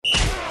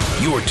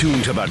You're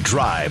tuned to The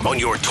Drive on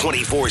your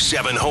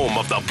 24/7 home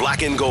of the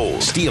Black and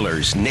Gold.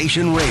 Steelers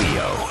Nation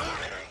Radio.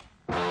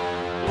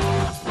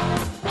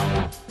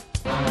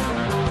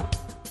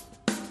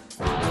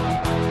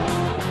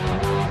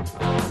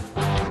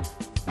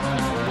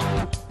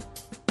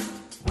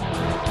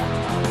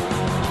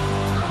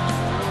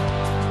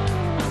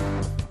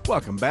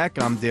 Welcome back.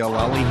 I'm Dale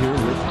Lally here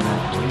with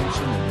Matt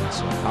Williamson, and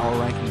it's Power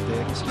Ranking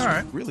Day. This All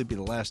right. will really be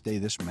the last day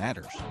this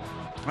matters.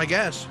 I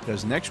guess.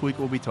 Because next week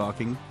we'll be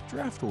talking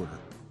draft order.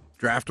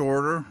 Draft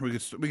order. We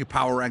could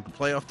power rank the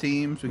playoff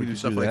teams. We could do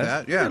stuff like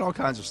that. We Yeah. got all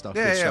kinds of stuff.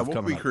 Yeah, Good yeah. stuff We'll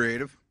coming be up.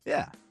 creative.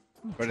 Yeah.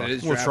 But it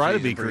is We'll draft try to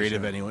season be pretty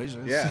creative soon. anyways.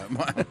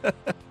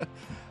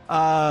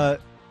 Yeah.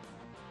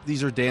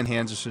 These are Dan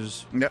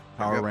Hansis's Yep.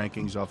 power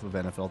rankings off of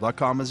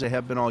NFL.com, as they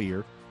have been all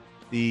year.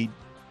 The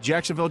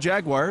Jacksonville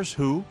Jaguars,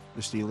 who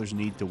the Steelers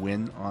need to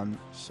win on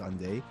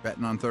Sunday.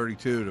 Betting on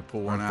 32 to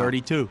pull one out.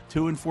 32,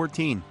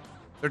 2-14.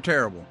 They're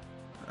terrible.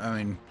 I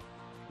mean,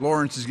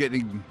 Lawrence is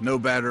getting no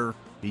better.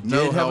 He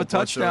No did have a help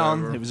touchdown.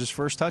 whatsoever. It was his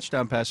first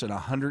touchdown pass at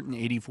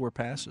 184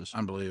 passes.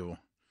 Unbelievable.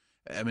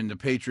 I mean, the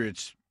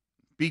Patriots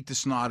beat the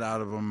snot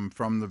out of them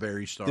from the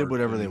very start. Did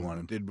whatever they and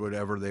wanted. Did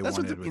whatever they That's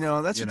wanted.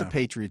 what that's you what the know.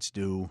 Patriots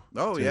do.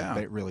 Oh, to yeah.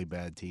 really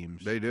bad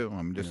teams. They do.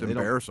 I mean, just they don't-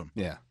 embarrass them.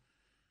 Yeah,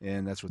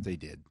 and that's what they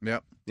did.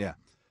 Yep. Yeah.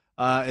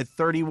 At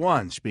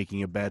 31,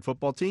 speaking of bad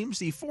football teams,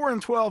 the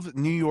 4-12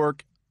 New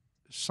York,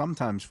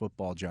 sometimes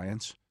football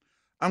Giants.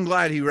 I'm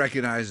glad he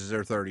recognizes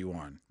they're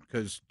 31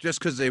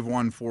 because they've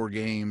won 4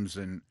 games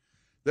and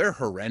they're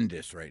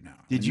horrendous right now.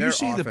 Did And you their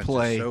see the offense is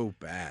play? so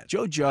bad.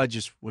 Joe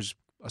Judge was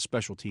a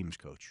special teams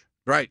coach.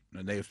 Right,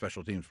 and they have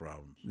special teams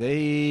problems.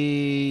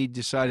 They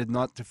decided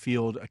not to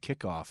field a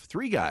kickoff.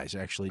 3 guys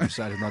actually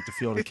decided not to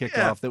field a kickoff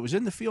Yeah. that was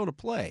in the field of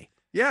play,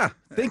 Yeah,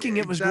 thinking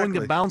it was going to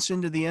exactly. bounce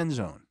into the end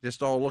zone.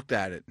 Just all looked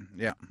at it.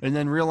 Yeah, And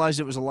then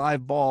realized it was a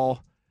live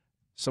ball.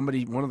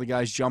 One of the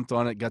guys jumped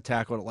on it, got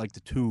tackled at like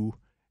the 2,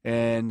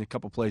 and a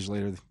couple plays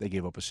later, they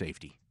gave up a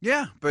safety.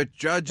 yeah. But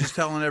Judge is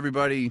telling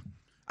everybody,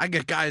 I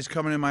get guys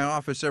coming in my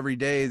office every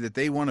day that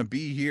they want to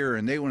be here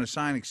and they want to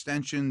sign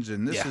extensions,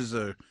 and this is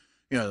the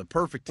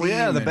perfect team. Well,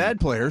 yeah, the and- bad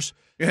players.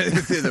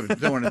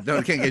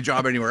 can't get a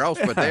job anywhere else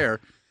but there.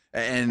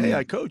 And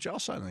Hey, coach, I'll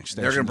sign an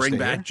extension. they're going to bring stay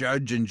back here.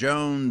 Judge and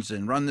Jones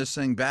and run this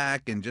thing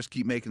back and just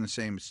keep making the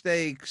same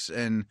mistakes.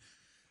 And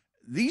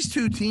these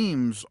two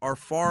teams are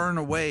far and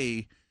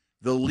away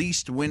the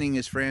least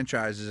winningest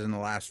franchises in the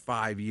last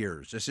 5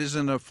 years. This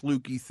isn't a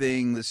fluky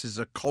thing. This is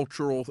a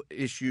cultural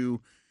issue.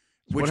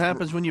 What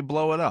happens when you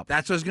blow it up?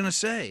 That's what I was going to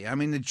say. I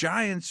mean, the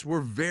Giants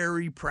were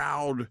very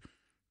proud,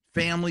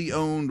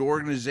 family-owned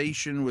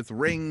organization with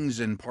rings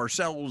and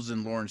Parcells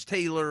and Lawrence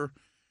Taylor.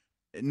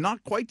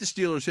 Not quite the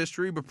Steelers'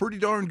 history, but pretty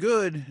darn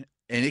good.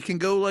 And it can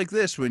go like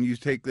this when you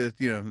take the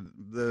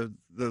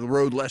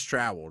road less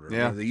traveled or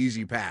the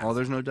easy path. Oh,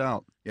 there's no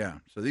doubt. Yeah.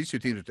 So these two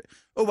teams are.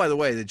 Oh, by the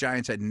way, the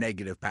Giants had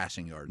negative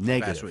passing yards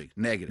this past week.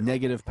 Negative.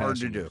 Negative Hard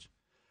passing to do. yards.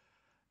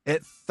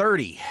 At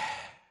 30,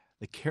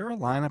 the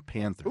Carolina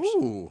Panthers.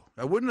 Ooh,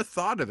 I wouldn't have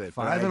thought of it.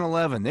 but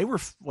 5-11. They were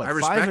what? I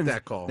respect 5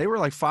 that call. They were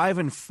like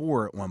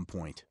 5-4 at one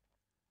point,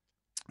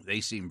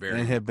 They seem very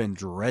and have been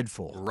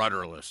dreadful.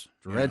 rudderless.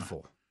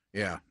 Dreadful.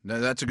 Yeah, no,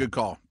 that's a good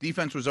call.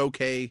 Defense was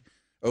okay.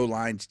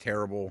 O-line's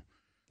terrible.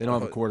 They don't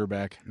have a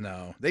quarterback.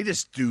 No, they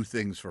just do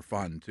things for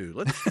fun too.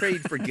 Let's trade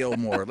for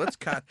Gilmore. Let's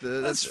cut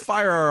the. Let's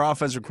fire our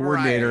offensive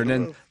coordinator Right.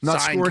 and then not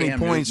Sign score any Cam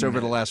points Newton.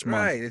 over the last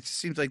month. Right. It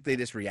seems like they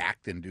just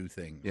react and do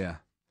things. Yeah.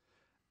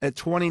 At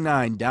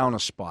 29, down a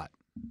spot,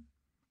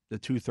 the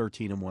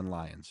 2-13-1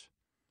 Lions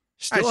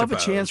still have a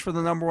suppose. chance for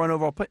the number 1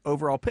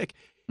 overall pick.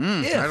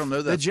 If I don't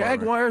know that. the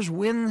Jaguars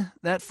win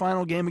that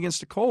final game against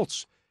the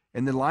Colts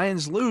and the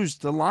Lions lose,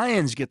 the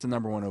Lions get the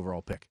number 1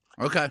 overall pick.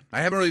 Okay, I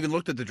haven't really even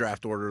looked at the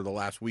draft order the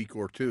last week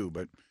or two,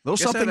 but There's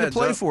guess something that to adds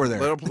play up. for there.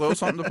 Little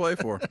something to play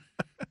for.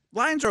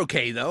 Lions are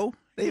okay though.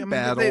 They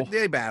battle.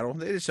 They battle.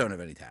 They just don't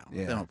have any talent.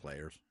 Yeah. They don't have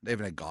players. They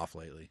haven't had Goff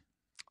lately.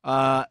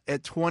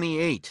 At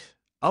 28,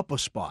 up a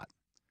spot,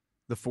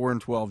 the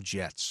 4-12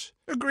 Jets.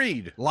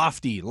 Agreed.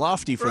 Lofty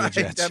for Right.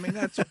 the Jets. I mean,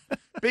 that's a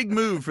big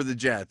move for the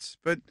Jets.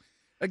 But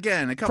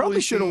again, a couple Probably of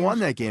these should have teams, won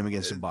that game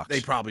against the Bucs.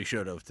 They probably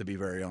should have, to be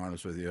very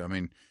honest with you. I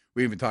mean,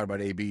 we even talked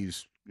about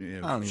AB's I don't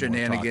even wanna talk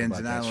shenanigans, about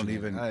and that I don't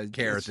shenanigan. even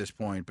care at this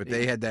point. But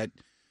they had that,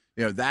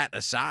 that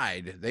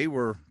aside, they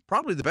were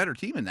probably the better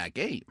team in that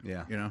game.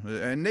 Yeah.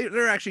 And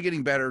they're actually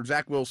getting better.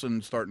 Zach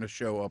Wilson's starting to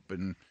show up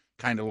and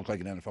kind of look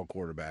like an NFL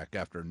quarterback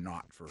after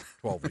not for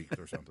 12 weeks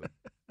or something.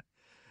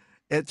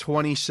 At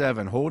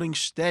 27, holding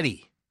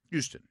steady,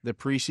 Houston. the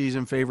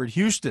preseason favorite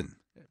Houston.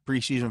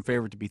 Preseason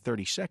favorite to be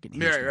 32nd.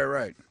 Yeah,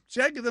 right.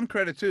 See, I give them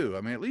credit, too.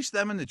 I mean, at least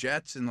them and the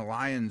Jets and the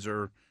Lions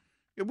are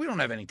we don't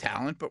have any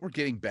talent, but we're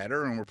getting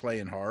better and we're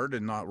playing hard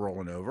and not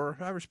rolling over.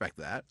 I respect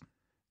that.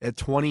 At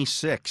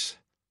 26,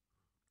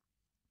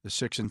 the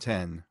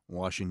 6-10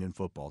 Washington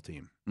football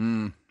team.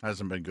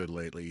 Hasn't been good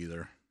lately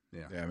either.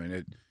 Yeah. I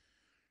mean,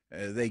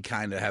 they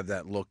kind of have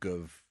that look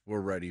of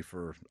we're ready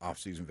for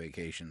off-season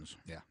vacations.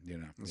 Yeah.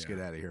 Let's Get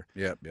out of here.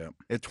 Yep.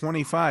 At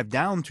 25,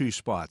 down 2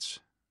 spots,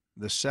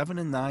 the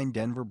 7-9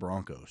 Denver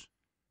Broncos.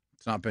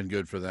 It's not been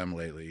good for them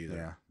lately either.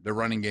 Yeah. Their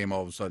running game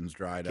all of a sudden's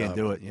dried up. Can't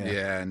do it, yeah.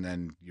 Yeah, and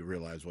then you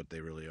realize what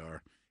they really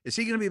are. Is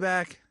he going to be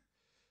back?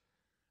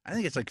 I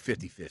think it's like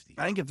 50-50.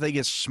 I think if they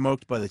get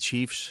smoked by the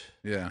Chiefs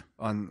Yeah.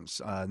 on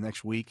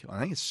next week,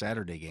 I think it's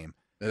Saturday game.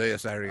 I think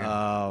it's Saturday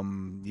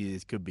game. Yeah,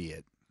 it could be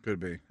it.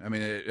 Could be. I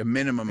mean, a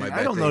minimum,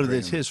 I don't know that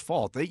it's his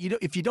fault.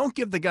 If you don't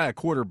give the guy a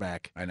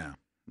quarterback, I know.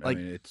 Like-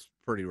 I mean, it's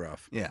pretty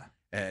rough. yeah,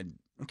 And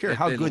I don't care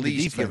how at good the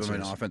least defense give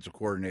him is. an offensive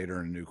coordinator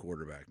and a new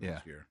quarterback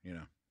next year,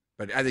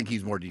 But I think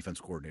he's more defense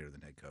coordinator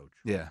than head coach.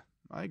 Yeah,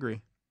 I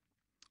agree.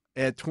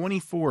 At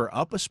 24,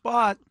 up a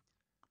spot,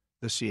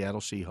 the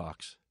Seattle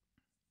Seahawks.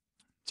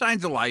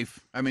 Signs of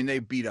life. I mean, they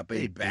beat up They a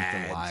beat the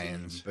bad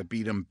Lions. team, but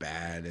beat them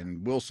bad.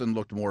 And Wilson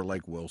looked more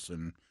like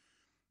Wilson,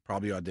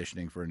 probably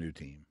auditioning for a new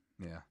team.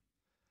 Yeah.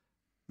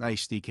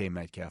 Nice DK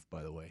Metcalf,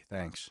 by the way.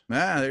 Thanks.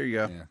 There you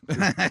go.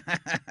 Yeah.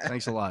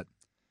 Thanks a lot.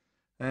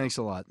 Thanks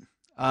a lot.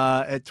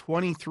 At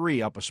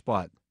 23, up a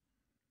spot,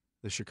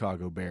 the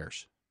Chicago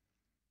Bears.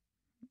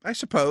 I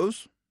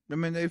suppose. I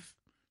mean, they've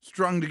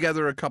strung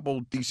together a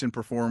couple decent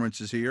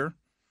performances here.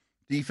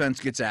 Defense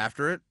gets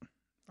after it.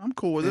 I'm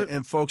cool with it.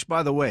 And folks,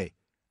 by the way,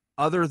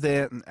 other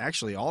than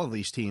actually all of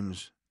these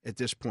teams at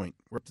this point,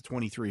 we're up to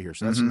 23 here,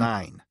 so that's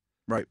 9.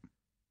 Right.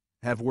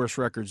 Have worse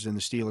records than the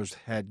Steelers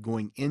had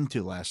going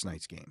into last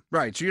night's game.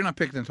 Right. So you're not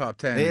picking the top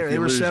 10. They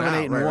were 7,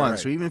 8, and 1. Right.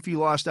 So even if you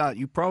lost out,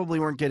 you probably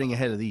weren't getting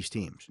ahead of these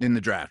teams. In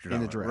the draft.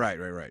 In the draft. Right.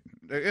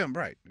 Yeah,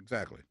 right.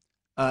 Exactly.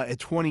 At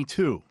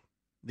 22,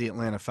 the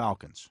Atlanta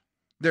Falcons.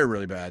 They're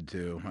really bad,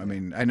 too. I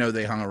mean, I know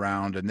they hung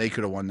around, and they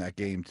could have won that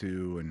game,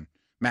 too. And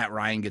Matt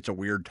Ryan gets a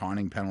weird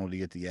taunting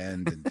penalty at the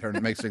end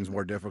and makes things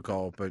more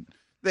difficult, but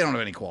they don't have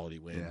any quality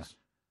wins. Yeah.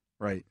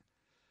 Right.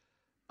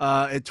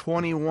 At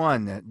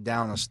 21,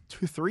 down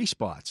 3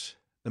 spots,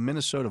 the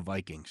Minnesota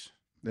Vikings.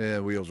 Yeah,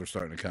 wheels are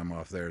starting to come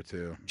off there,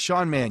 too.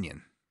 Sean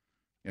Mannion.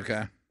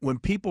 Okay. When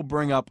people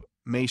bring up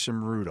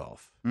Mason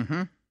Rudolph,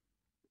 Mm-hmm.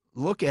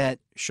 look at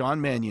Sean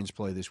Mannion's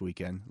play this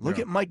weekend. Look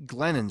Yeah. at Mike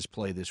Glennon's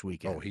play this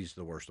weekend. Oh, he's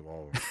the worst of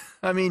all of them.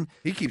 I mean,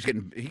 He keeps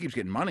getting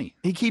money.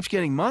 he keeps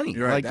getting money.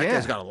 You're right. Like, That yeah,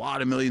 guy's got a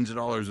lot of millions of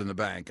dollars in the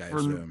bank, I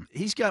assume.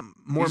 he's got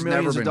more He's never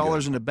millions of been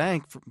dollars good. in the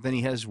bank than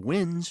he has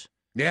wins.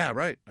 Yeah,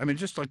 right. I mean,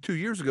 just like 2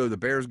 years ago, the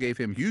Bears gave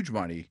him huge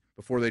money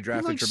before they He's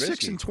drafted like Trubisky.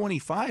 6 and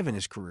 25 in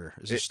his career.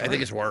 As a I starter.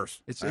 think it's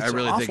worse. It's I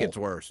really think awful. it's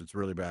worse. It's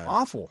really bad.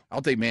 Awful.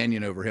 I'll take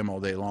Mannion over him all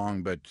day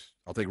long, but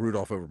I'll take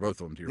Rudolph over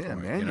both of them. To your Yeah,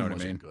 point, Mannion you know what I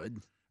wasn't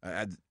mean?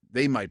 good.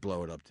 They might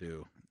blow it up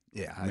too.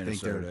 Yeah, I think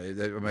they're Minnesota.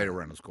 They might have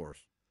run its course.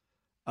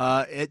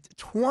 at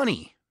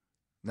 20.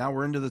 Now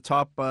we're into the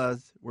top.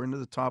 We're into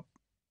the top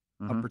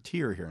Mhm. upper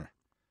tier here.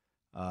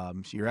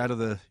 So you're out of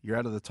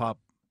the top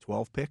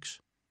 12 picks.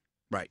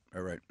 Right.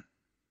 All right.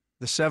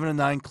 The 7 and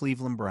 9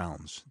 Cleveland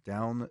Browns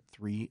down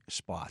 3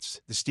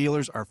 spots. The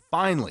Steelers are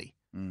finally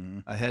Mm-hmm.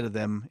 ahead of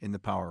them in the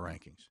power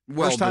rankings.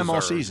 Well First time all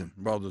deserved. season.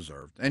 Well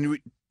deserved. And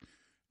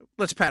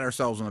let's pat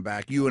ourselves on the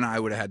back. You and I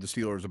would have had the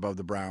Steelers above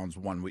the Browns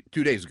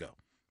 2 days ago.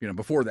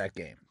 Before that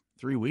game.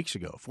 3 weeks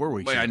ago, 4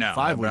 weeks Well, ago, I know.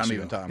 5 but weeks I'm ago.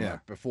 even talking yeah.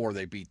 about before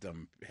they beat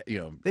them.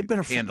 They've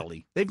been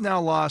handily. They've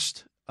now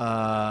lost.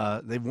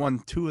 They've won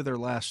 2 of their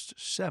last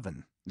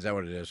 7. Is that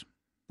what it is?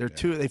 They're Yeah.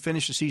 2. They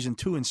finished the season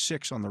 2 and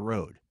 6 on the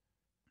road.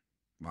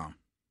 Wow.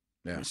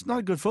 Yeah. It's not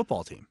a good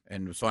football team.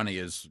 And what's funny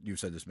is you've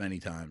said this many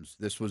times.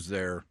 This was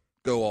their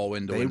go all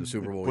in to win the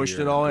Super Bowl. pushed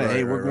year. it all in. Right,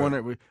 Hey, right, we're right.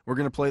 going to we're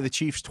going to play the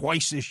Chiefs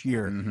twice this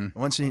year. Mhm.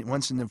 Once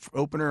in the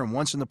opener and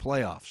once in the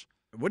playoffs.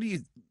 What do you?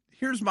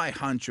 Here's my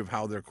hunch of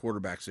how their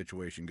quarterback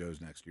situation goes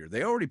next year.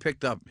 They already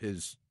picked up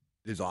his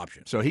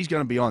option. So he's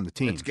going to be on the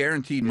team. It's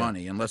guaranteed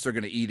money unless they're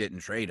going to eat it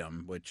and trade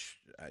him, which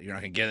you're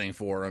not going to get anything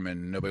for him,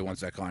 and nobody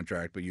wants that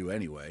contract but you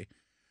anyway.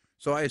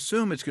 So I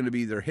assume it's going to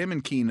be either him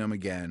and Keenum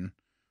again,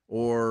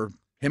 or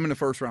him and a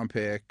first-round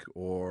pick,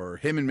 or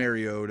him and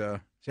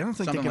Mariota. See, I don't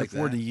think they something can like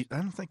afford that. to. I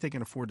don't think they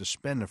can afford to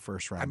spend a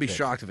first round. I'd be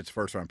shocked if it's a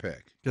first-round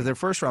pick. because their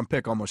first round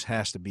pick almost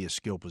has to be a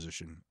skill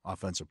position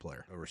offensive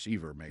player. A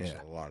receiver makes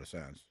Yeah. a lot of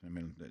sense. I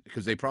mean,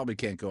 because they probably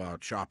can't go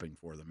out shopping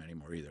for them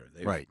anymore either.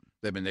 Right.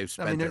 They've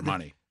spent I mean, their they're-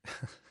 money.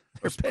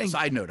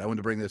 Side note, I wanted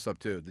to bring this up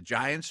too. The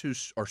Giants, who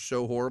are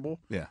so horrible,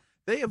 Yeah.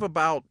 they have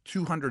about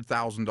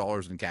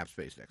 $200,000 in cap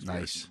space next year.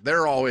 Nice.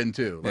 They're all in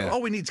too. Like, Yeah.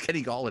 all we need is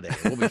Kenny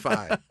Galladay. We'll be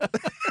fine.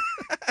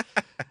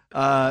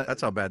 Uh,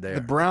 That's how bad they the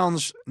are.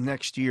 Browns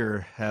next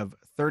year have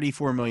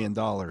 $34 million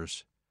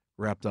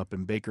wrapped up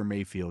in Baker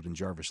Mayfield and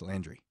Jarvis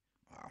Landry.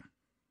 Wow.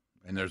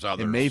 And there's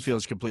others. And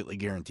Mayfield's completely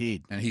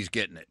guaranteed. And he's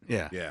getting it.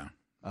 Yeah. Yeah.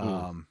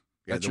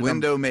 Yeah, The your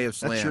window may have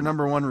slammed. That's your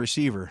number one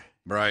receiver,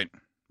 Right.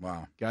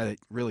 Wow. guy that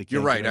really can't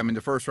You're right. get I mean, the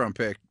first round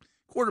pick,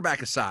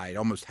 quarterback aside,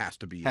 almost has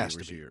to be Has a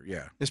to be. receiver.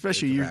 Yeah.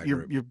 especially It's a bad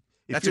you're group.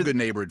 if That's you're a good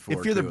neighborhood for if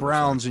it, you're the too, it looks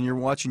Browns and you're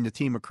watching the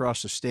team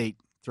across the state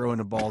throwing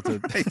the ball to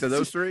like. Hey, to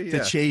those three? to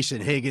Yeah. Chase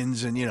and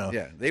Higgins and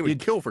Yeah. They would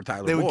you'd- kill for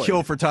Tyler they would Boyd.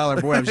 kill for Tyler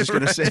Boyd. I was just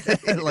going to say,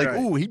 Right, like, right.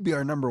 ooh, he'd be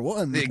our number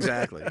one.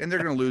 Exactly. And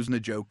they're going to lose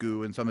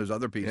Njoku and some of those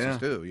other pieces Yeah.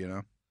 too,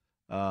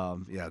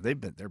 Yeah, they're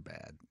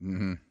bad.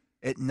 Mm-hmm.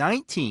 At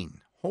 19,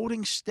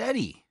 holding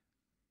steady,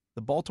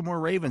 the Baltimore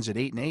Ravens at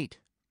 8-8.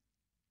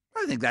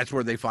 I think that's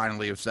where they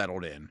finally have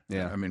settled in.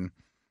 Yeah. I mean,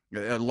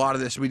 A lot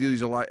of this, we do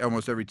these a lot,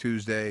 almost every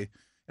Tuesday,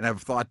 and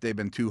I've thought they've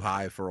been too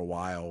high for a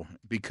while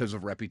because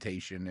of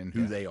reputation and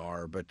who they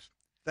are. But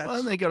that's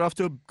Well, they got off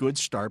to a good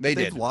start, but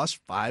they've did. lost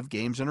 5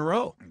 games in a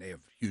row. They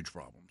have huge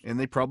problems. And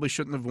they probably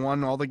shouldn't have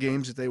won all the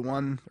games that they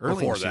won early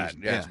Before in the that,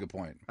 season. yeah, that's a good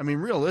point. I mean,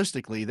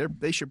 realistically,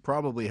 they should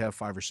probably have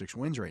 5 or 6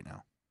 wins right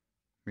now,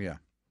 Yeah.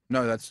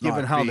 No, that's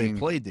given not how being, they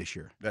played this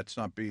year. That's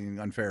not being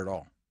unfair at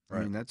all. I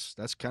mean, that's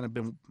kind of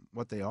been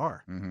what they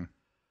are. Mm-hmm.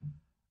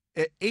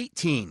 At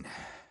 18,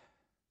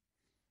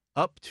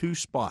 up 2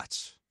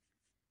 spots,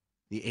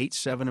 the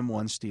 8-7-1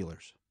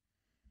 Steelers.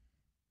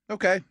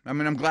 Okay. I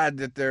mean, I'm glad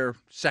that they're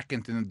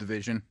second in the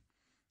division.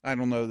 I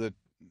don't know that.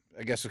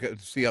 I guess we'll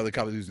see how they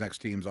cover these next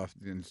teams off.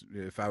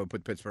 If I would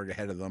put Pittsburgh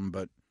ahead of them,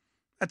 but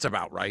that's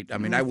about right. I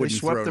mean, I wouldn't. They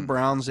swept throw the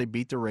Browns. They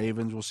beat the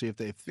Ravens. We'll see if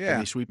they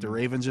sweep the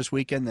Ravens this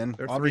weekend. Then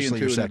They're obviously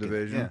 3-2 you're in second. the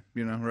division. Yeah.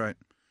 You know, right?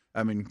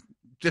 I mean,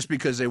 just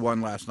because they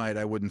won last night,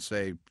 I wouldn't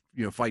say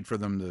fight for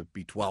them to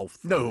be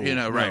 12th. No,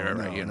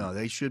 right. No,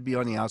 they should be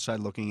on the outside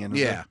looking in.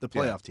 Yeah, the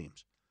playoff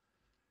teams.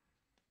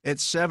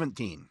 It's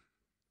 17.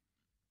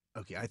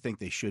 Okay, I think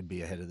they should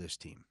be ahead of this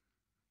team.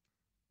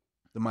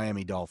 The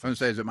Miami I'm Dolphins. going to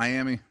say, is it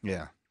Miami?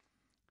 Yeah,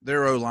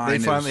 Their O-line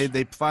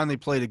they finally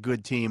played a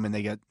good team and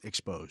they got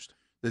exposed.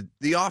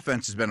 The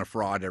offense has been a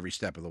fraud every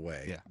step of the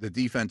way. Yeah. The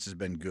defense has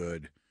been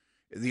good.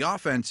 The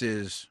offense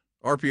is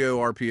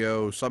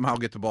RPO, somehow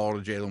get the ball to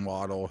Jalen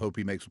Waddle, hope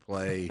he makes a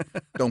play,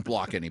 don't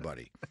block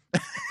anybody.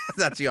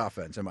 That's the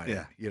offense, am I?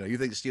 Yeah. You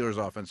think the Steelers'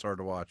 offense is hard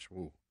to watch?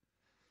 Ooh.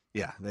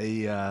 Yeah,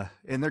 they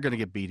and they're going to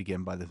get beat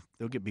again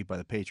they'll get beat by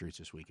the Patriots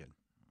this weekend.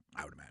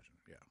 I would imagine.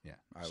 Yeah,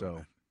 I would so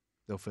imagine.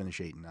 they'll finish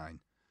 8-9.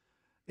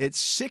 It's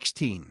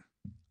 16,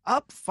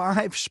 up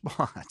 5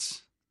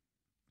 spots.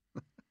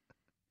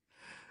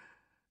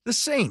 The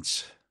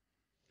Saints.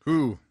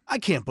 Who? I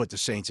can't put the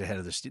Saints ahead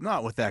of the Steelers.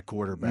 Not with that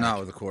quarterback. Not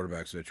with the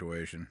quarterback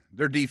situation.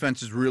 Their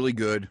defense is really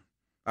good.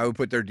 I would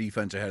put their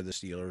defense ahead of the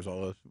Steelers.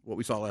 Although what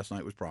we saw last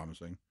night was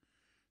promising.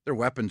 Their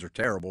weapons are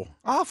terrible,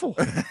 Awful.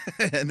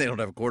 and they don't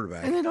have a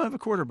quarterback. And they don't have a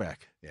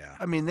quarterback. Yeah,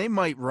 I mean, they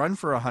might run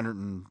for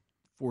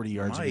 140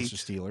 yards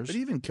against the Steelers.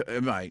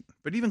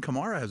 but even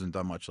Kamara hasn't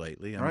done much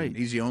lately. I Right.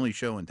 mean, he's the only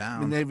show in I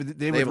town. mean,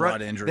 they have would a run,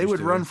 lot of injuries, They would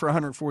too. run for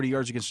 140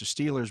 yards against the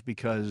Steelers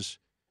because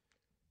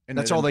And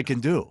that's they'd all end- they can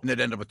do. And they'd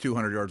end up with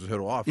 200 yards of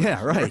total offense.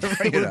 Yeah, right.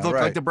 It would look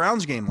like the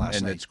Browns game last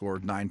and night. they'd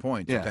scored 9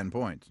 points, Yeah. or 10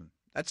 points.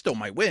 That still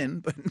might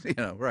win, but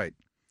right.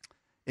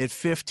 At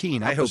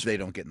 15, I hope they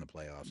don't get in the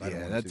playoffs. I don't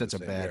Yeah, wanna see that's the a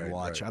same- bad right,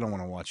 watch. right. I don't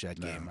want to watch that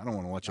No. game. I don't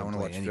want to watch I them want to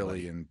play watch anybody.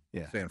 Philly and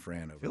Yeah. San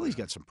Fran over Philly's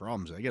there. got some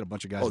problems. They got a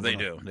bunch of guys. Oh, that they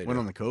went do. went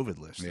on the COVID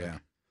list. Yeah.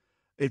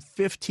 At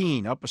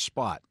 15, up a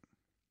spot,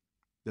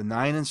 the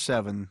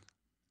 9-7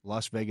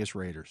 Las Vegas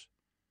Raiders.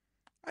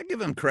 I give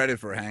them credit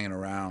for hanging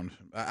around.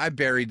 I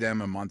buried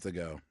them a month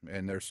ago,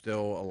 and they're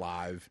still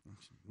alive.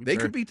 They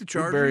could beat the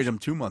Chargers. We buried them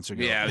 2 months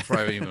ago. Yeah, it's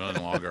probably even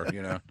longer.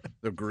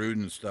 The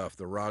Gruden stuff,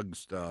 the Ruggs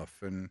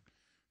stuff, and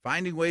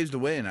finding ways to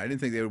win. I didn't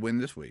think they would win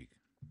this week.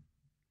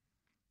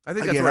 I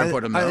think that's Again, where I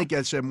put them. I though. think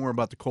that said more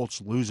about the Colts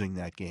losing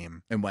that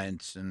game. And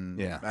Wentz, and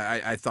Yeah.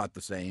 I thought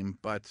the same.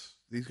 But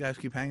these guys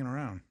keep hanging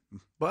around.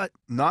 But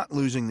not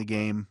losing the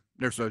game,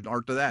 There's an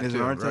art to that. there's too,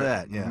 an art to right?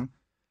 that, yeah. Mhm.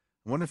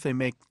 I wonder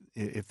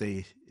if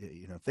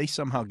they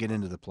somehow get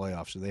into the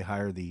playoffs, do they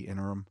hire the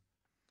interim?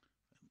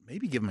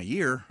 Maybe give them a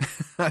year.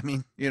 I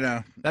mean,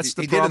 That's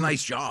the he did a problem.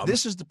 nice job.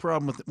 this is the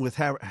problem with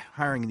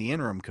hiring the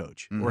interim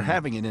coach or Mhm.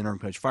 having an interim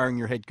coach, firing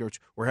your head coach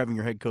or having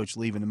your head coach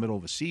leave in the middle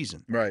of a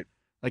season. right.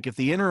 Like if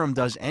the interim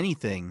does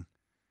anything,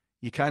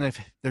 you kind of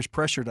there's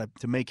pressure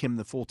to make him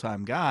the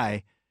full-time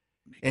guy,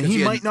 and 'Cause he he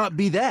had- might not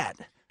be that.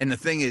 And the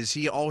thing is,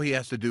 all he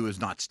has to do is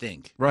not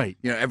stink. Right.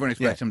 Everyone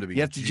expects him to be.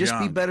 You have to just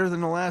be young. better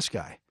than the last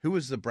guy. Who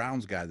was the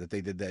Browns guy that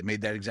they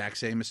made that exact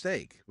same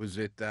mistake? Was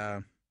it?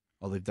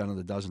 Well, they've done it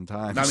a dozen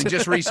times. I mean,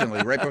 just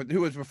recently, right?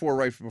 Who was right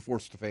before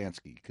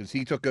Stefanski? Because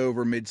he took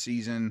over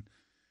midseason,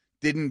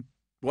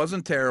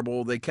 wasn't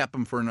terrible. They kept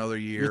him for another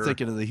year. You're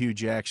thinking of the Hugh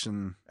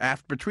Jackson.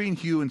 between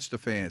Hugh and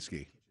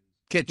Stefanski,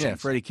 Kitchens, Yeah,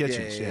 Freddie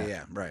Kitchens,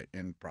 yeah. right,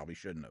 and probably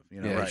shouldn't have. He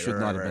should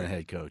not have been a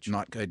head coach.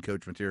 Not head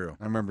coach material.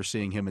 I remember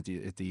seeing him at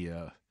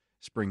the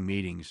spring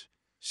meetings,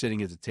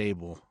 sitting at the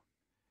table,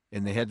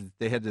 and they had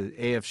the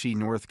AFC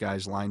North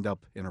guys lined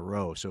up in a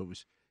row. So it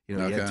was you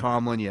had Okay.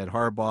 Tomlin, you had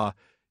Harbaugh.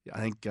 I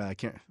think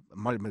it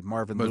might have been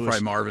Marvin It was Lewis.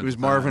 probably Marvin It was at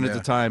the time, Marvin at yeah.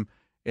 the time,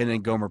 and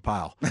then Gomer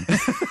Pyle.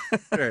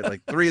 Right,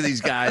 like 3 of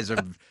these guys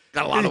have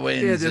got a lot of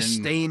wins. He had this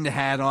and stained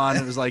hat on.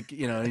 It was like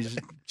he's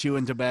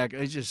chewing tobacco.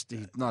 He's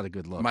not a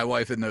good look. my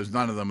wife that knows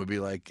none of them would be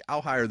like,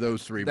 "I'll hire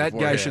those 3." That before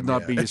guy him." should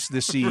not Yeah. be the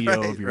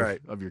CEO Right,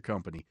 of your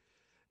company.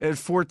 At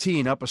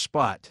 14, up a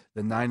spot,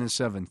 the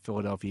 9-7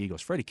 Philadelphia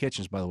Eagles. Freddie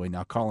Kitchens, by the way,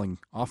 now calling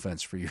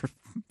offense for your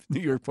New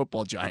York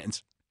Football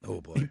Giants. Oh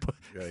boy,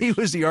 He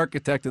was the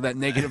architect of that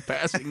negative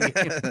passing game.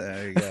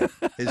 There you go.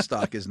 His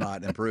stock is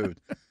not improved.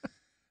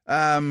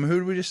 Who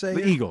did we just say?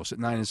 The Eagles at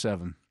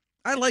 9-7.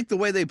 I like the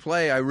way they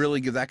play. I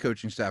really give that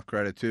coaching staff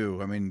credit too.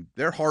 I mean,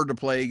 they're hard to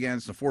play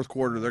against. The fourth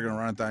quarter, they're going to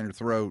run it down your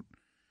throat.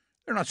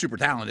 They're not super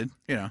talented,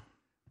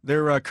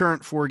 Their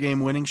current 4-game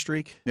winning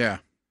streak, Yeah.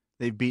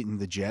 they've beaten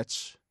the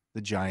Jets,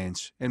 the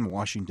Giants, and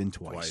Washington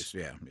twice. Twice,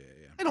 yeah.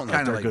 I don't know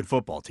if they're a good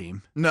football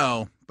team.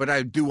 No, but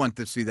I do want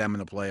to see them in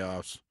the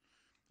playoffs.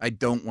 I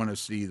don't want to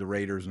see the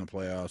Raiders in the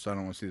playoffs. I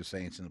don't want to see the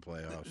Saints in the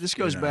playoffs. This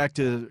goes back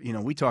to,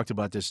 we talked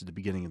about this at the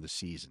beginning of the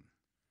season.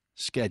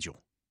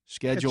 Schedule. It's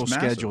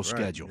massive,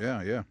 Schedule.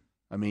 Right. Yeah.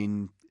 I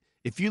mean,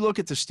 if you look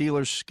at the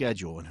Steelers'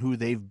 schedule and who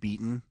they've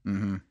beaten,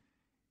 Mm-hmm.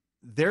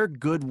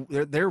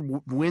 their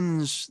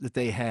wins that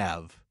they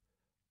have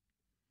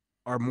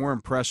are more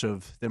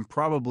impressive than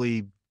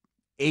probably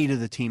 8 of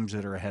the teams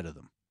that are ahead of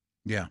them.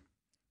 Yeah.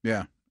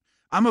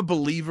 I'm a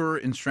believer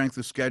in strength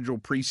of schedule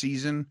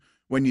preseason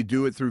when you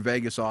do it through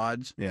Vegas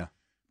odds. Yeah.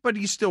 But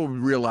you still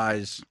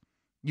realize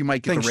you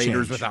might get Things the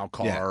Raiders change. without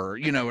Carr. Yeah. Or,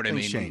 you know what I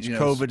mean? Things change. You know,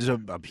 COVID is a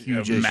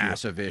huge issue.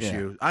 massive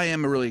issue. I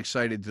am really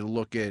excited to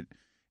look at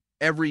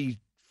every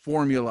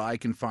formula I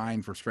can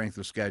find for strength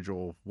of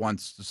schedule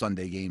once the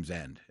Sunday games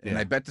end. And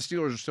I bet the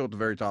Steelers are still at the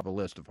very top of the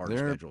list of hard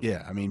schedules.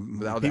 Yeah, I mean,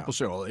 Without people doubt.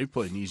 say, "Oh, they've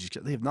played an easy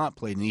schedule." They have not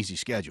played an easy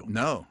schedule.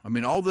 No. I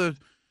mean, all the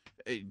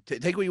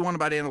take what you want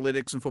about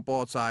analytics and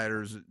Football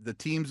Outsiders. The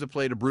teams that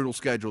played a brutal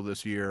schedule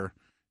this year,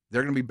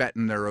 they're going to be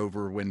betting their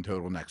over win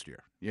total next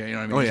year. You know what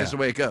I mean? Oh, It's yeah. just the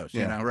way it goes.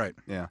 Yeah. You know, right?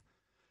 Yeah.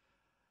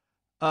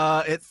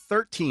 At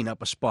 13,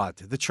 up a spot.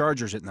 The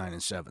Chargers at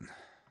 9-7.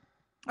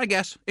 I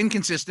guess.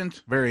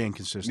 Inconsistent. Very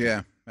inconsistent.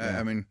 Yeah. Yeah.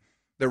 I mean,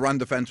 their run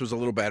defense was a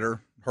little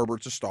better.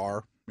 Herbert's a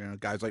star. You know,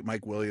 guys like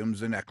Mike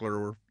Williams and Eckler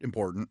were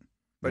important,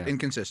 but Yeah.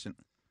 inconsistent.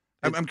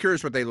 I'm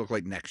curious what they look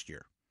like next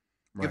year.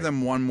 Right. Give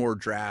them one more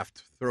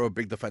draft. Throw a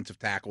big defensive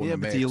tackle in Yeah, the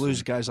but mix. do you lose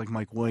and- guys like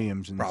Mike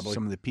Williams and Probably.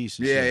 some of the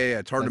pieces? Yeah.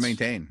 It's hard to That's-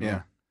 maintain.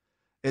 Yeah.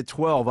 At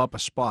 12, up a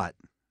spot,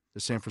 the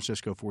San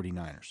Francisco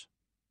 49ers.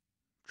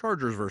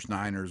 Chargers versus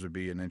Niners would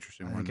be an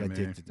interesting I one. think to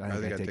I'd me. take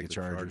I'd take the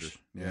Chargers.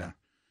 Yeah.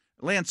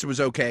 Lance was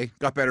okay.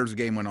 Got better as the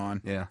game went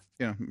on. Yeah.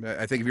 You know,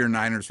 I think if you're a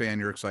Niners fan,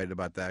 you're excited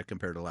about that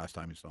compared to the last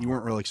time you saw him. You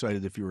weren't really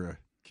excited if you were a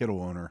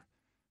Kittle owner.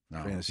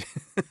 No. Fantasy.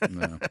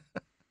 No.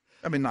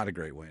 I mean, not a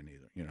great win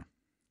either. You know.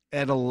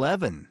 At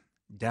 11,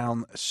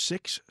 down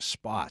 6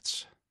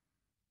 spots,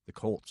 the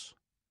Colts.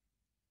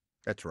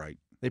 That's right.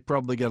 They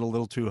probably got a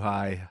little too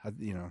high.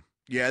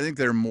 Yeah, I think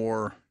they're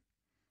more.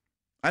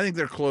 I think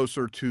they're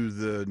closer to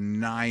the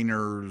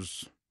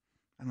Niners.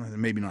 I don't know,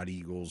 maybe not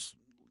Eagles.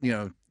 You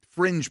know,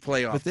 fringe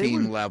playoff But they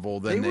team were- level.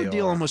 They Than were they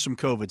dealing are. with some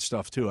COVID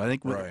stuff, too. I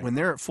think Right. when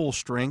they're at full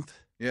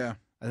strength, Yeah.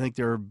 I think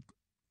they're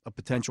a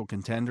potential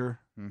contender.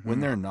 When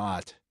Mhm. they're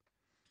not,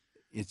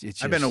 it's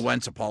just, I've been a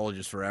Wentz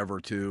apologist forever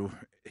too.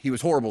 He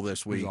was horrible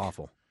this it was week.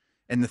 awful.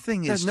 And the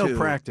thing There's is, no too,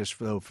 practice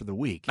for the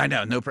week. I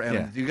know,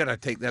 Yeah. You got to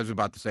take. I was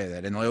about to say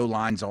that, and the O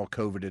line's all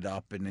COVIDed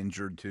up and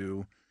injured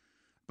too.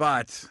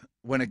 But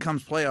when it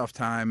comes playoff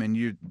time,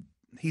 and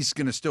he's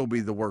going to still be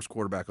the worst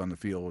quarterback on the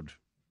field.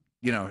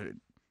 You know,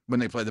 when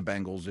they play the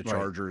Bengals, the Right.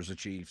 Chargers, the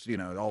Chiefs. You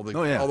know, all the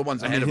Oh, yeah. all the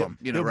ones I mean, ahead of he'll- him.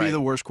 You know, he'll right? be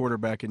the worst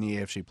quarterback in the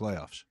AFC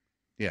playoffs.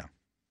 Yeah.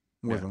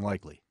 More Yeah. than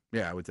likely.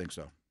 Yeah, I would think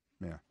so.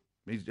 Yeah.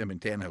 I mean,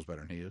 Tannehill's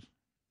better than he is.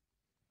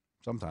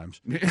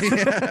 Sometimes.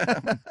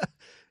 Yeah.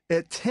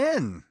 At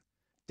 10,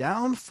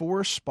 down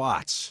 4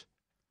 spots.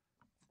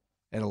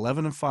 At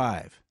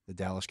 11-5, the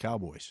Dallas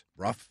Cowboys.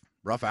 rough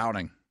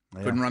outing.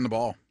 Yeah. Couldn't run the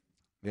ball.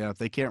 Yeah, if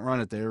they can't run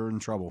it, they're in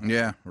trouble.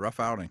 Yeah, rough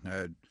outing.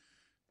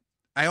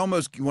 I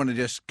almost want to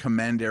just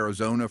commend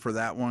Arizona for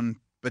that one,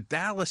 but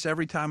Dallas,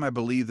 every time I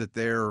believe that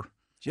they're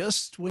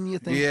Just when you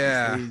think.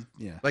 Yeah.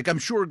 Yeah. like, I'm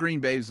sure Green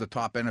Bay is the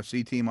top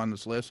NFC team on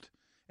this list,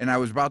 and I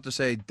was about to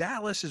say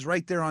Dallas is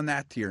right there on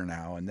that tier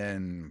now, and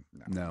then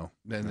No.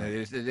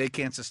 they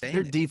can't sustain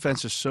Their it.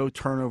 defense is so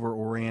turnover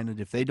oriented.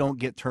 If they don't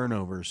get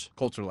turnovers,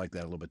 Colts are like that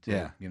a little bit too.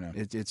 Yeah. you know,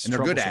 it's and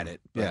they're good at troublesome.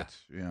 it. But,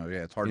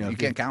 it's hard. You know, You if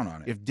can't count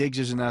on it. If Diggs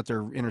isn't out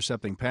there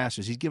intercepting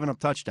passes, he's giving up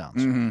touchdowns.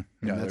 Mhm.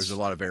 Yeah, that's- there's a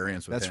lot of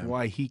variance with That's him.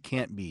 why he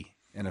can't be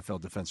NFL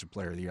Defensive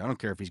Player of the Year. I don't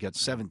care if he's got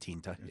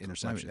 17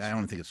 interceptions. I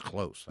don't think it's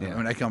close. Yeah. I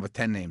mean, I come up with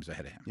 10 names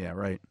ahead of him. Yeah,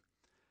 right.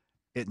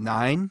 At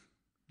 9,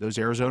 those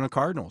Arizona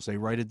Cardinals, they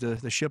righted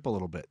the ship a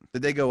little bit.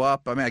 Did they go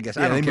up? I mean, I guess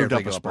Yeah, I don't they care if moved they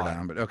up go a up or spot.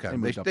 down, but okay. They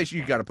moved up a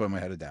You got to put them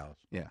ahead of Dallas.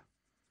 Yeah.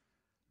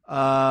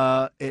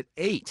 At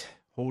 8,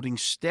 holding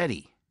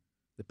steady,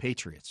 the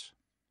Patriots.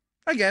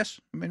 I guess.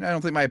 I mean, I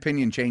don't think my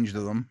opinion changed to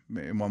them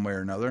in one way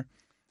or another.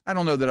 I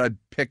don't know that I'd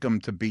pick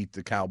them to beat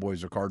the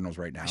Cowboys or Cardinals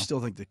right now. I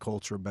still think the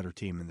Colts are a better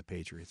team than the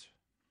Patriots.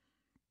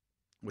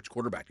 Which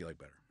quarterback do you like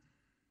better?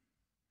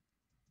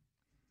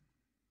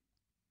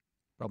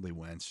 Probably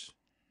Wentz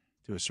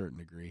to a certain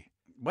degree.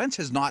 Wentz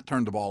has not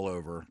turned the ball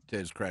over, to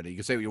his credit. You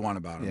can say what you want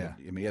about him. Yeah.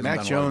 But, I mean, he hasn't Mac done a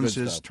lot of Jones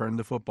good has stuff. turned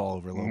the football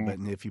over a little Mhm. bit,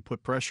 and if you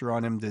put pressure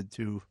on him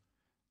to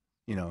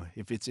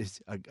if it's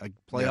a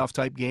playoff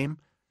type game,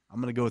 I'm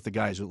going to go with the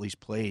guys who at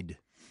least played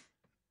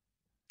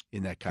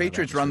in that kind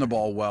Patriots of run the atmosphere.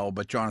 ball well,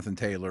 but Jonathan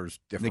Taylor's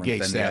different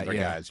Negates than the that, other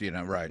yeah. guys. You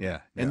know, right?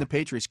 Yeah. Yeah. And the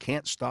Patriots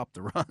can't stop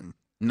the run.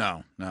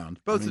 No.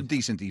 Both I mean, are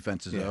decent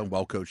defenses, yeah. though,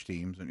 well-coached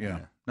teams. And,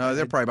 Yeah. No,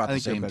 they're probably about I the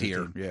think they're a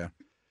same better tier. team. Yeah.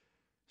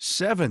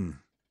 7,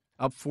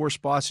 up 4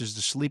 spots is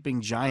the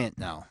sleeping giant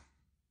now.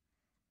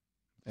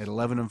 At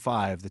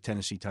 11-5, the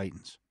Tennessee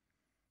Titans.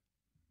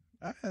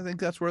 I think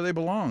that's where they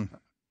belong.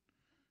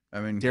 I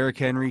mean, Derrick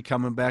Henry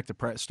coming back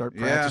to start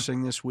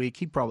practicing this week.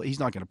 He's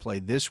not going to play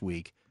this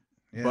week.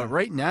 yeah. But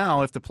right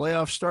now, if the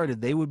playoffs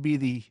started, they would be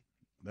the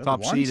They're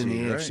top the one seed in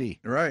the right? AFC.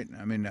 Right.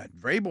 I mean,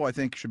 Vrabel, I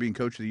think, should be in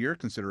Coach of the Year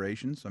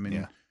considerations. I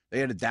mean, they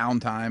had a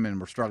downtime and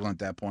were struggling at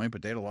that point,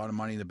 but they had a lot of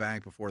money in the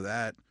bank before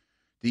that.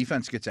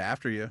 Defense gets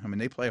after you. I mean,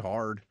 they play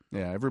hard.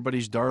 Yeah,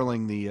 everybody's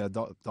darling the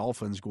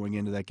Dolphins going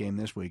into that game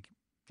this week.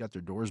 Got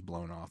their doors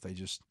blown off. They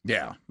just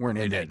weren't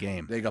in that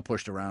game. They got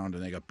pushed around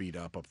and they got beat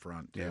up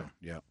front. Too.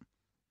 Yeah.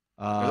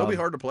 Yeah. They'll be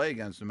hard to play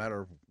against no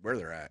matter where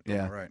they're at.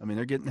 Yeah. Right. I mean,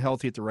 they're getting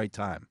healthy at the right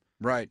time.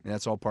 Right. And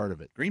that's all part of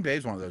it. Green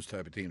Bay's one of those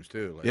type of teams,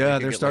 too. Like,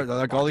 they're starting,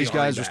 like all these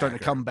guys are starting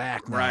to come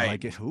back now. Right.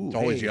 Like, ooh, it's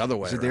always the other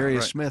way.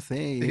 Darius Smith.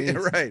 Hey.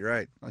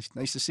 Right.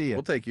 Nice to see you.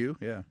 We'll take you.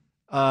 Yeah.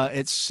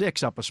 It's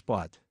 6 up a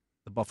spot,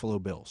 the Buffalo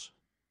Bills.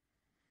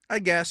 I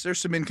guess there's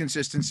some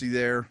inconsistency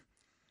there.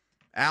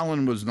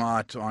 Allen was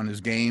not on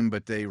his game,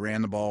 but they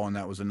ran the ball, and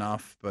that was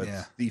enough. But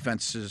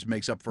defenses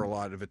makes up for a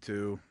lot of it,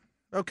 too.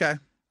 Okay.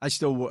 I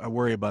still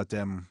worry about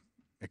them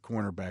at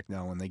cornerback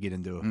now when they get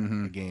into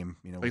a game.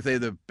 You know, like they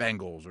the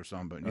Bengals or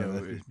something. You know,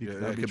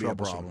 that could be a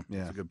problem. Yeah.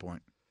 That's a good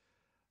point.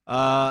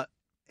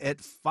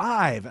 At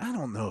 5, I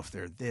don't know if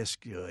they're this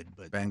good,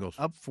 but Bengals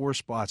up 4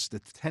 spots.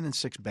 The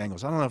 10-6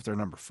 Bengals. I don't know if they're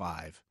number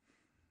 5.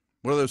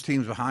 What are those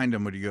teams behind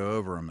them? Would you go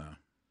over them though?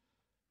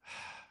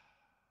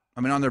 I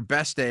mean, on their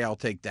best day, I'll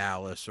take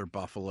Dallas or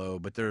Buffalo,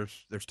 but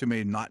there's too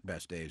many not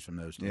best days from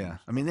those teams. Yeah,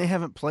 I mean they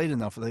haven't played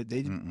enough.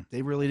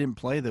 They really didn't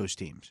play those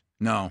teams.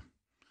 No.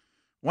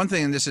 One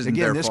thing, and this isn't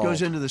again, their this fault.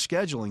 goes into the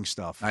scheduling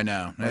stuff. I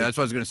know. Right? That's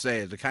what I was going to say.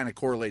 Is it kind of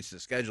correlates to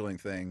the scheduling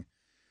thing.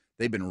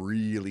 They've been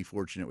really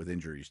fortunate with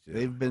injuries too.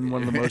 They've been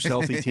one of the most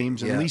healthy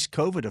teams, and least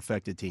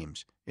COVID-affected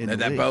teams in the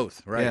league.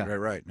 Both, right.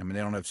 I mean,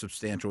 they don't have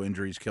substantial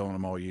injuries killing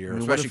them all year,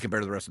 especially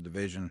compared to the rest of the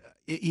division.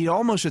 You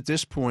almost at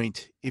this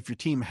point, if your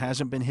team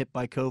hasn't been hit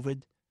by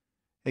COVID,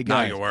 hey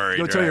guys, you're worried,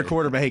 go tell your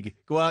quarterback, hey,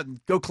 go out and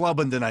go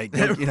clubbing tonight.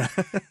 You know?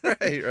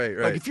 Right.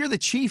 Like if you're the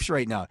Chiefs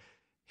right now,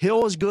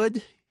 Hill is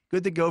good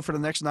to go for the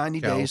next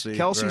 90 days.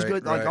 Kelsey's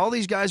good. Like all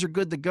these guys are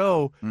good to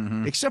go,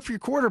 except for your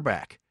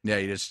quarterback. Yeah,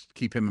 you just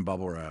keep him in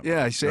bubble wrap.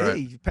 Yeah, I say,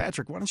 hey,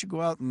 Patrick, why don't you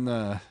go out and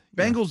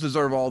Bengals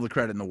deserve all the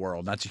credit in the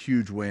world. That's a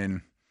huge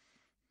win.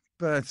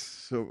 But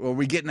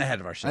we're getting ahead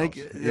of ourselves.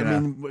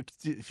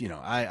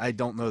 I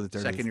don't know that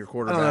they're second-year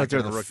quarterback. I don't know that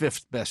they're the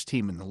 5th best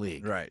team in the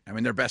league. Right. I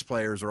mean, their best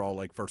players are all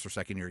like first or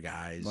second-year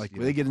guys. Like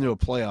when they get into a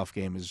playoff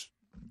game, is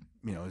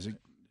it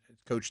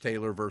Coach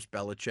Taylor versus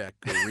Belichick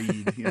or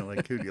Reed?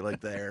 Like who do you like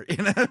there?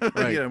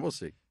 Right. We'll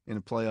see. In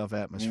a playoff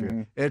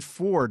atmosphere. At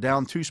 4,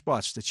 down 2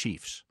 spots, the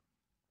Chiefs.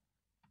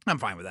 I'm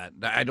fine with that.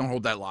 I don't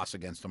hold that loss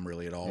against them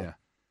really at all. Yeah.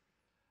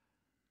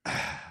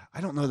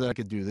 I don't know that I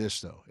could do this,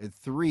 though. At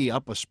 3,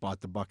 up a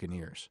spot, the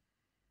Buccaneers.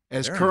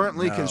 As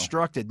currently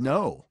constructed,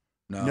 no.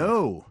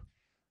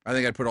 I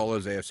think I'd put all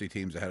those AFC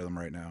teams ahead of them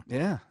right now.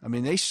 Yeah. I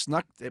mean, they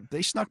snuck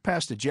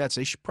past the Jets.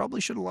 They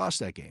probably should have lost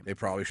that game. They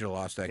probably should have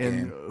lost that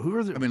game. Who are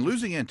I mean,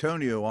 losing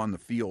Antonio on the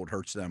field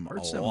hurts them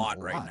a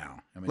lot right now.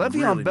 I mean,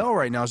 Le'Veon Bell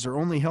right now is their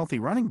only healthy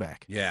running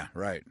back. Yeah,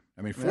 right.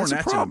 I mean, That's a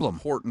problem. An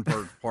important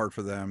part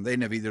for them. They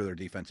didn't have either of their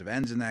defensive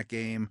ends in that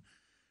game.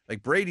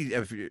 Like Brady,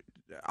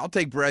 I'll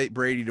take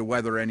Brady to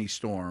weather any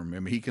storm. I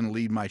mean, he can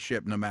lead my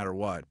ship no matter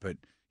what, but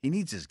he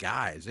needs his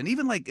guys. And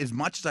even like as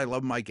much as I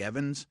love Mike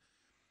Evans,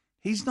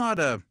 he's not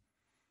a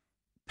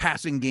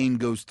passing game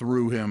goes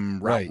through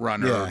him route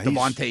runner,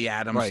 Devontae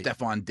Adams,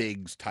 Stephon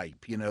Diggs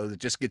type, that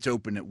just gets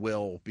open at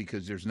will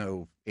because there's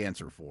no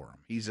answer for him.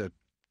 He's a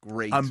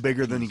great. I'm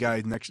bigger than the guy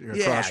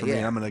across from me.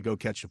 I'm going to go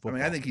catch the football.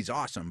 I mean, I think he's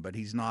awesome, but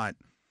he's not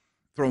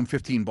throwing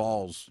 15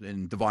 balls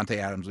and Devontae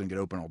Adams going to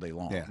get open all day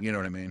long. Yeah. You know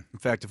what I mean? In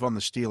fact, if I'm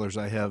the Steelers,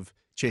 I have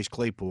Chase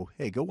Claypool.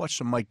 Hey, go watch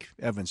some Mike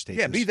Evans tape.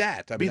 Yeah, be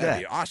that. That'd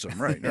be awesome,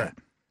 right? Yeah. Right.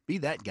 Be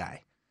that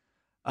guy.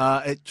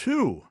 At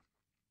 2,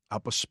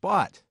 up a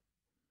spot,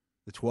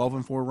 the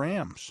 12-4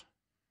 Rams.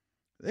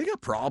 They got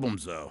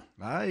problems, though.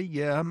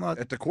 I'm not.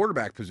 At the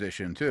quarterback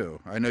position, too.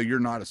 I know you're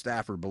not a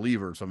Stafford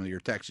believer. Some of your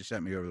texts you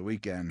sent me over the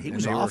weekend. He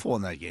was awful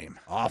in that game.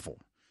 Awful.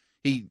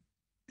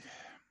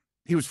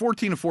 He was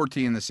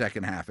 14-14 in the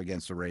second half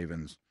against the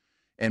Ravens,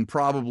 and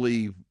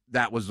probably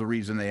that was the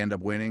reason they end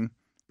up winning.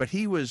 But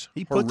he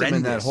put them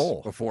in that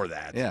hole before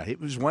that. Yeah, it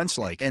was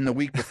Wentz-like. And the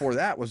week before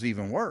that was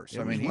even worse.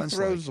 I mean, he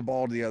throws the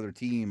ball to the other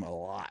team a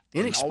lot.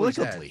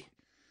 Inexplicably.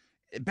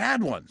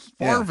 Bad ones.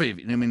 Favre.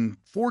 I mean,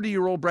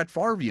 40-year-old Brett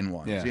Favre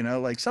ones. Yeah.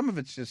 Like some of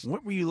it's just.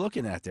 What were you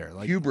looking at there?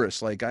 Like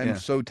hubris. Like I'm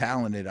so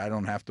talented, I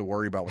don't have to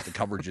worry about what the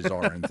coverages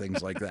are and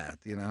things like that.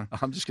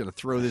 I'm just going to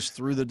throw this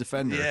through the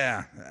defender.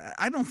 Yeah,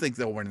 I don't think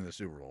they'll win in the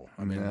Super Bowl.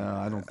 I mean, no,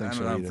 I don't think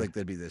so. I don't think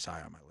they'd be this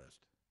high on my list.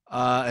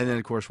 And then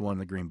of course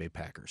the Green Bay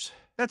Packers.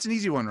 That's an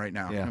easy one right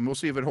now, yeah. And we'll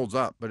see if it holds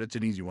up. But it's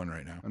an easy one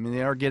right now. I mean,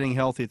 they are getting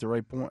healthy at the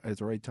right point, at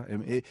the right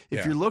time.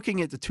 If you're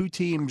looking at the 2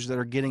 teams that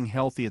are getting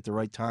healthy at the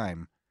right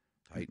time,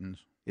 Titans.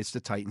 It's the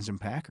Titans and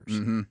Packers.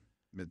 Mm-hmm.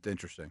 It's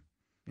interesting.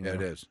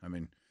 It is. I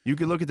mean, you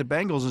could look at the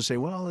Bengals and say,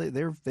 well,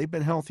 they've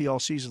been healthy all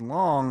season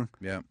long.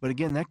 Yeah. But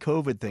again, that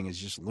COVID thing is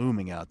just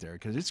looming out there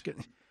because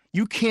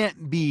you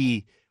can't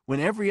be when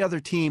every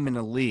other team in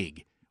the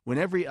league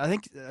I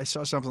think I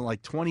saw something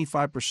like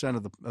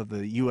 25% of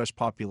the U.S.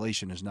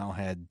 population has now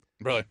had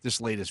Really? this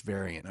latest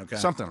variant. Okay.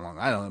 Something along,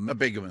 I don't know. A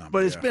big number.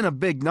 But it's yeah. been a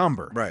big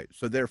number. Right.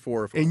 So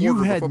therefore, if a And you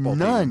quarter of a had football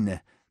none.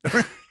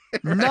 team,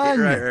 None.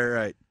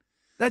 Right.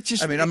 That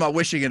just, I mean, I'm not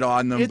wishing it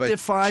on them, it but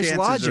defies chances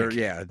logic. Are,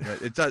 yeah,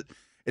 it does.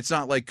 It's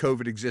not like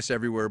COVID exists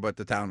everywhere but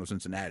the town of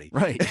Cincinnati.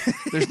 Right.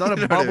 There's not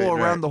a You know what I bubble mean?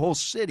 around Right. the whole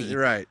city.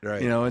 Right.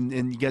 You know, and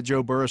you get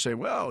Joe Burrow saying,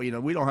 well, we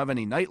don't have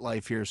any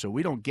nightlife here, so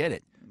we don't get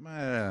it.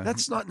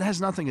 That has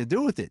nothing to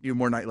do with it. You have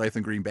more nightlife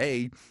than Green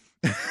Bay.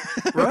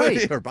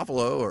 Right. Or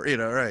Buffalo, or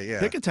right, yeah.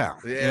 Pick a town.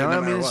 Yeah,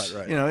 no matter what,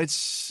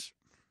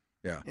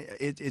 right.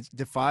 It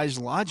defies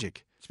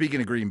logic. Speaking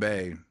of Green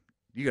Bay,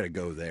 you got to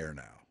go there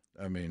now.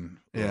 I mean,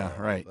 Yeah,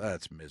 right.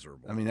 That's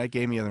miserable. I mean, that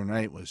game the other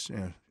night was,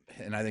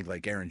 and I think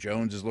like Aaron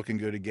Jones is looking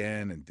good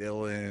again, and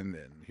Dylan,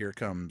 and here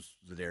comes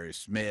Zadarius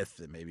Smith,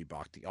 and maybe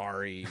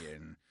Bakhtiari,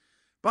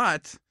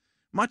 but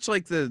much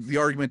like the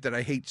argument that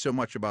I hate so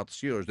much about the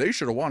Steelers, they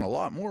should have won a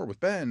lot more with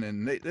Ben,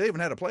 and they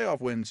haven't had a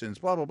playoff win since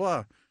blah blah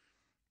blah.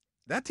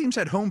 That team's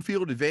had home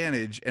field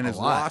advantage and has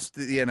lost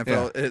the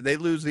NFL. Yeah. They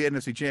lose the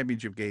NFC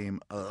Championship game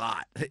a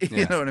lot.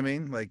 You know what I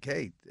mean? Like,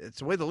 hey, it's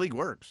the way the league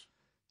works.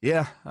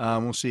 Yeah,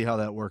 we'll see how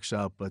that works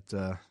out, but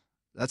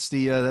that's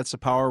the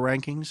power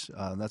rankings.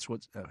 That's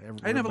what I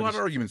didn't have a lot of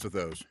arguments with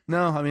those.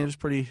 No, I mean, it was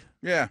pretty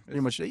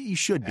much. You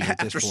should be at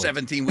this after point.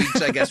 17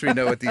 weeks. I guess we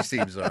know what these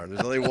teams are. There's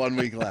only 1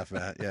 week left,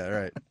 Matt. Yeah,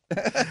 right.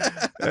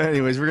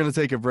 Anyways, we're going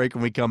to take a break.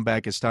 When we come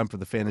back, it's time for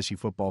the Fantasy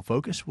Football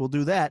Focus. We'll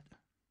do that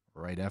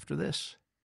right after this.